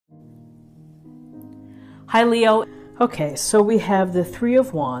Hi, Leo. Okay, so we have the Three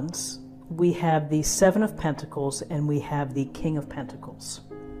of Wands, we have the Seven of Pentacles, and we have the King of Pentacles.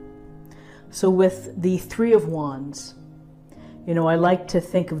 So with the Three of Wands, you know, I like to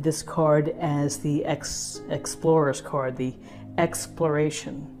think of this card as the Explorer's card, the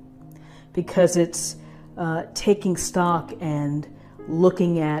exploration, because it's taking stock and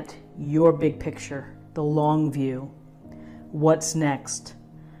looking at your big picture, the long view, what's next.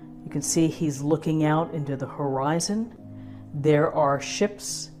 You can see he's looking out into the horizon. There are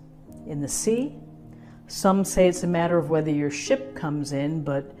ships in the sea. Some say it's a matter of whether your ship comes in,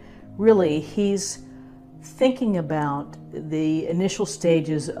 but really he's thinking about the initial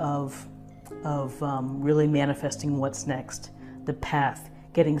stages of really manifesting what's next, the path,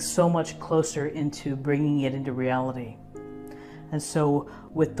 getting so much closer into bringing it into reality. And so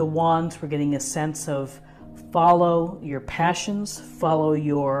with the wands, we're getting a sense of follow your passions, follow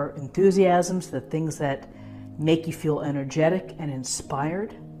your enthusiasms, the things that make you feel energetic and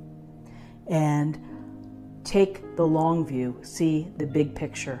inspired, and take the long view, see the big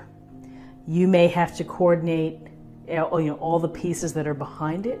picture. You may have to coordinate all the pieces that are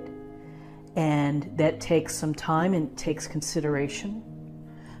behind it, and that takes some time and takes consideration.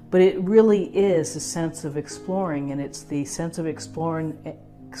 But it really is a sense of exploring, and it's the sense of exploring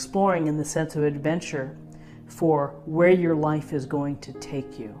in the sense of adventure for where your life is going to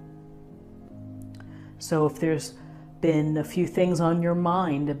take you. So if there's been a few things on your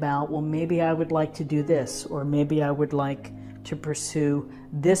mind about, well, maybe I would like to do this, or maybe I would like to pursue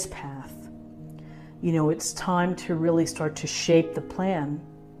this path, you know, it's time to really start to shape the plan.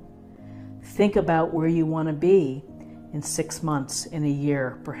 Think about where you want to be in 6 months, in a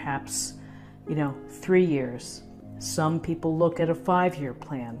year, perhaps, 3 years. Some people look at a 5-year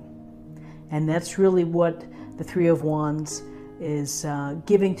plan. And that's really what the Three of Wands is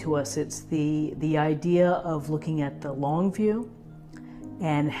giving to us. It's the idea of looking at the long view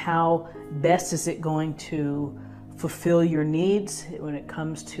and how best is it going to fulfill your needs when it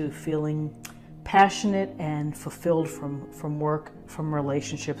comes to feeling passionate and fulfilled from work, from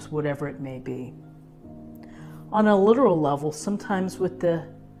relationships, whatever it may be. On a literal level, sometimes with the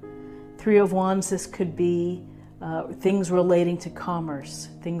Three of Wands, this could be things relating to commerce,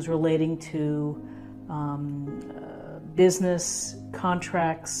 things relating to business,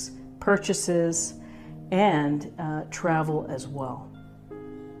 contracts, purchases, and travel as well.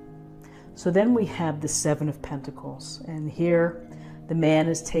 So then we have the Seven of Pentacles, and here the man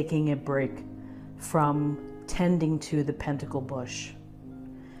is taking a break from tending to the pentacle bush.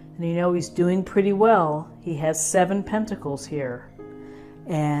 And you know, he's doing pretty well. He has 7 pentacles here,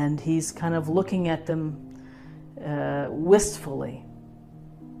 and he's kind of looking at them wistfully.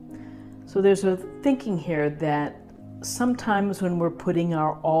 So there's a thinking here that sometimes when we're putting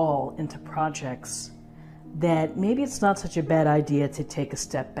our all into projects, that maybe it's not such a bad idea to take a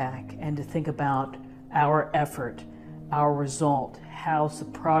step back and to think about our effort, our result, how's the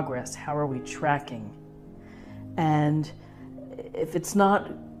progress, how are we tracking? And if it's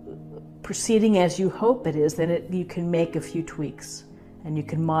not proceeding as you hope it is, then you can make a few tweaks and you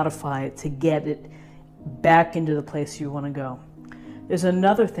can modify it to get it back into the place you want to go. There's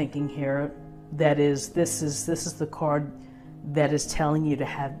another thinking here that is, this is the card that is telling you to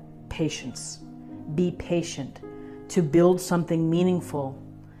have patience. Be patient. To build something meaningful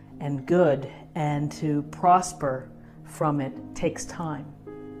and good and to prosper from it takes time.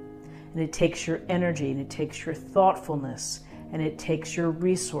 And it takes your energy, and it takes your thoughtfulness, and it takes your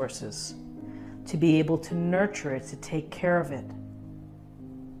resources to be able to nurture it, to take care of it.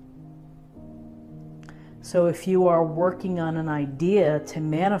 So if you are working on an idea to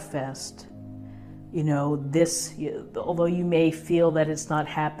manifest, this, although you may feel that it's not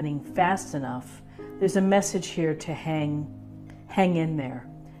happening fast enough, there's a message here to hang in there.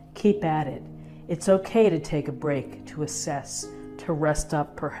 Keep at it. It's okay to take a break, to assess, to rest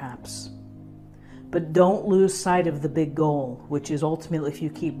up perhaps. But don't lose sight of the big goal, which is ultimately, if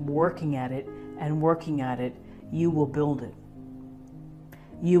you keep working at it and working at it, you will build it.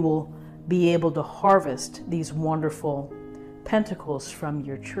 You will be able to harvest these wonderful pentacles from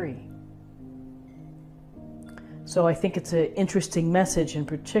your tree. So I think it's an interesting message, and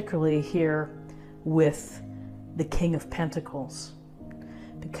particularly here with the King of Pentacles,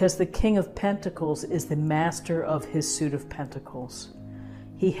 because the King of Pentacles is the master of his suit of pentacles.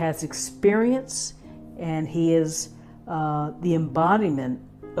 He has experience, and he is the embodiment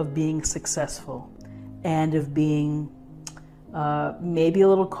of being successful and of being maybe a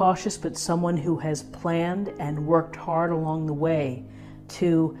little cautious, but someone who has planned and worked hard along the way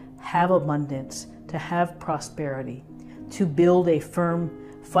to have abundance, to have prosperity, to build a firm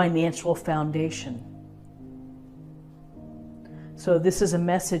financial foundation. So this is a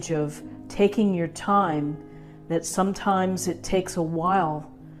message of taking your time, that sometimes it takes a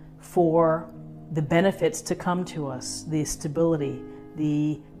while for the benefits to come to us, the stability,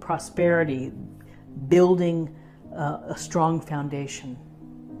 the prosperity, building a strong foundation.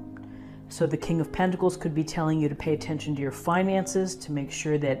 So the King of Pentacles could be telling you to pay attention to your finances, to make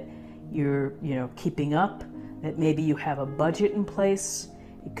sure that you're keeping up, that maybe you have a budget in place.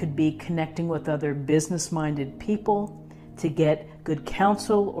 It could be connecting with other business-minded people to get good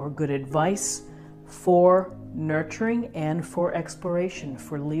counsel or good advice for nurturing and for exploration,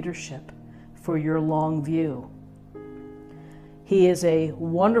 for leadership, for your long view. He is a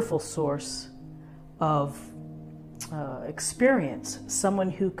wonderful source of experience,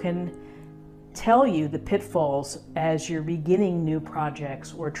 someone who can tell you the pitfalls as you're beginning new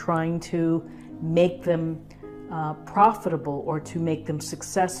projects or trying to make them profitable or to make them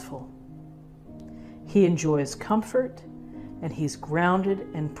successful. He enjoys comfort, and he's grounded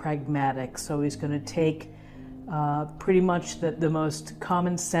and pragmatic, so he's going to take pretty much the most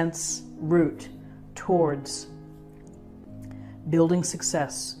common sense route towards building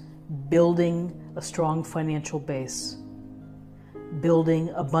success, building a strong financial base, building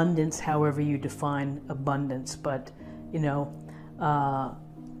abundance, however you define abundance, but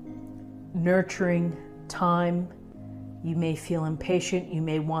nurturing time. You may feel impatient, you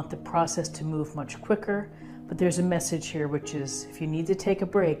may want the process to move much quicker, but there's a message here which is, if you need to take a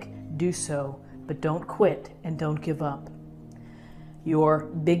break, do so, but don't quit and don't give up. Your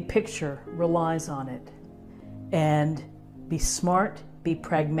big picture relies on it. And be smart, be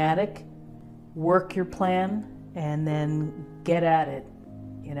pragmatic, work your plan, and then get at it.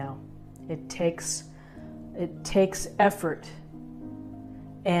 It takes effort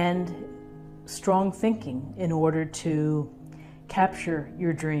and strong thinking in order to capture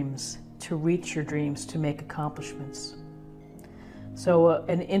your dreams, to reach your dreams, to make accomplishments. So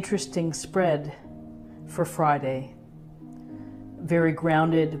an interesting spread for Friday. Very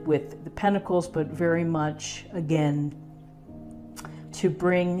grounded with the Pentacles, but very much, again, to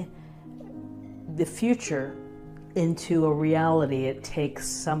bring the future into a reality. It takes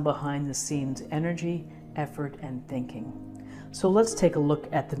some behind the scenes energy, effort, and thinking. So let's take a look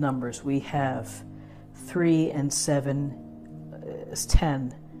at the numbers. We have 3 and 7 is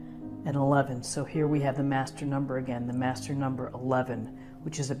 10 and 11. So here we have the master number again, the master number 11,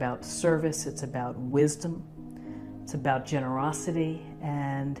 which is about service, it's about wisdom, it's about generosity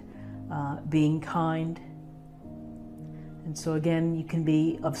and being kind. And so again, you can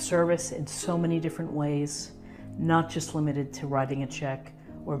be of service in so many different ways, not just limited to writing a check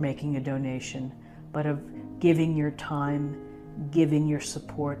or making a donation, but of giving your time, giving your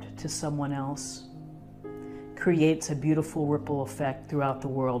support to someone else. Creates a beautiful ripple effect throughout the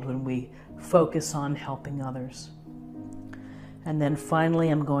world when we focus on helping others. And then finally,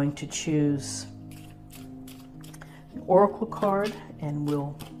 I'm going to choose an oracle card, and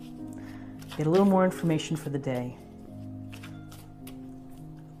we'll get a little more information for the day.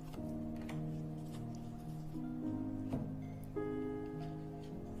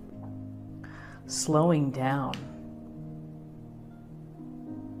 Slowing down.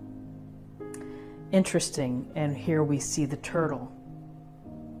 Interesting, and here we see the turtle.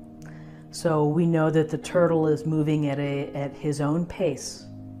 So we know that the turtle is moving at his own pace,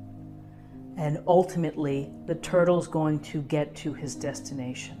 and ultimately the turtle is going to get to his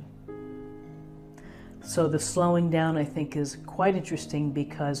destination. So the slowing down, I think, is quite interesting,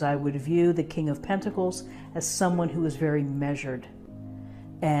 because I would view the King of Pentacles as someone who is very measured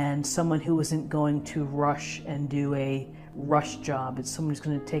and someone who isn't going to rush and do a rush job. It's someone who's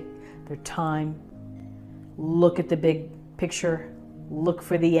going to take their time, look at the big picture, look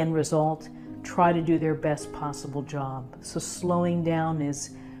for the end result, try to do their best possible job. So slowing down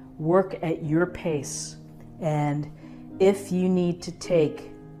is work at your pace. And if you need to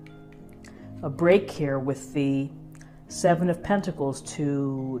take a break here with the 7 of Pentacles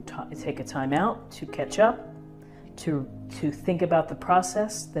to take a time out, to catch up, to think about the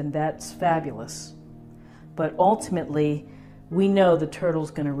process, then that's fabulous. But ultimately, we know the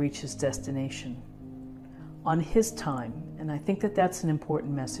turtle's going to reach his destination on his time. And I think that that's an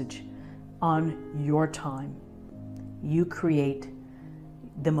important message. On your time, you create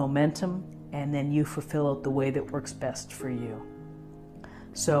the momentum, and then you fulfill it the way that works best for you.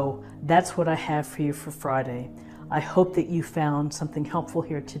 So that's what I have for you for Friday. I hope that you found something helpful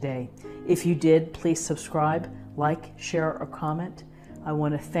here today. If you did, please subscribe, like, share, or comment. I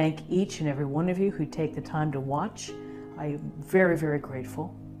want to thank each and every one of you who take the time to watch. I'm very, very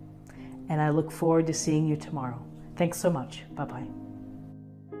grateful. And I look forward to seeing you tomorrow. Thanks so much. Bye-bye.